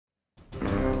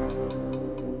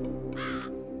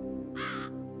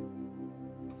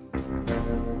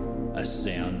A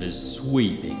sound is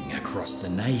sweeping across the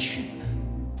nation,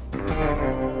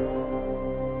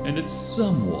 and it's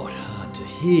somewhat hard to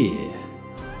hear.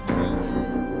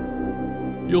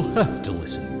 You'll have to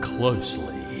listen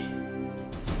closely.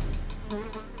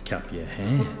 Cup your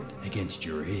hand against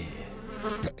your ear.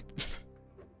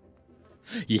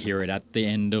 You hear it at the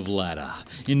end of ladder,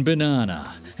 in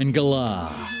banana and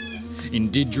galah. In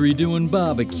didgeridoo and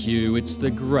barbecue, it's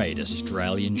the Great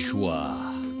Australian Schwa.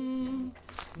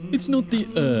 It's not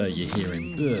the you hear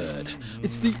in bird,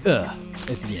 it's the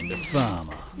at the end of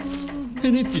farmer.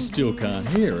 And if you still can't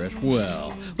hear it,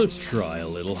 well, let's try a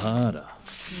little harder.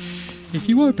 If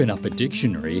you open up a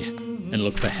dictionary and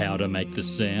look for how to make the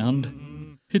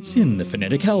sound, it's in the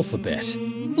phonetic alphabet,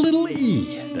 little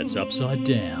e that's upside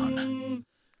down.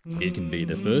 It can be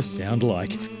the first sound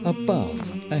like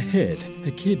above, ahead,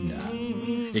 echidna.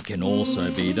 It can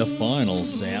also be the final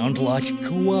sound like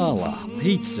koala,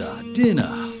 pizza,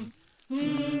 dinner.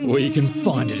 Or you can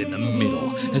find it in the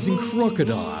middle, as in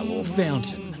crocodile or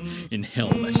fountain, in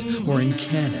helmet, or in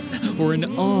cannon, or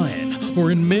in iron, or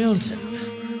in mountain.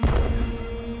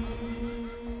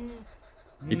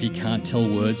 If you can't tell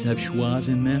words have schwas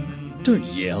in them, don't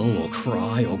yell or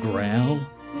cry or growl.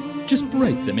 Just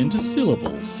break them into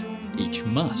syllables. Each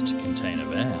must contain a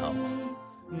vowel.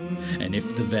 And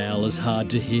if the vowel is hard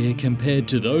to hear compared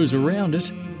to those around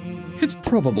it, it's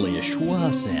probably a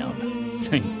schwa sound.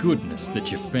 Thank goodness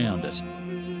that you found it.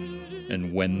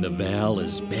 And when the vowel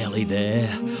is barely there,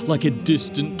 like a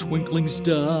distant twinkling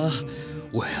star,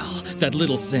 well, that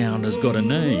little sound has got a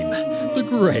name, the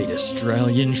Great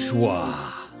Australian Schwa.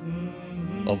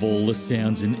 Of all the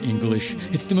sounds in English,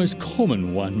 it's the most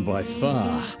common one by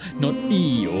far. Not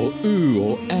E or oo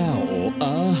or ow or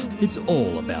ah, it's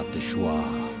all about the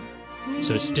schwa.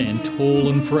 So stand tall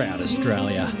and proud,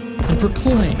 Australia, and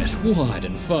proclaim it wide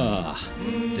and far.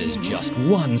 There's just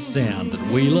one sound that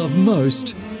we love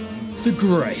most, the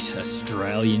Great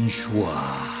Australian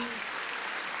Schwa.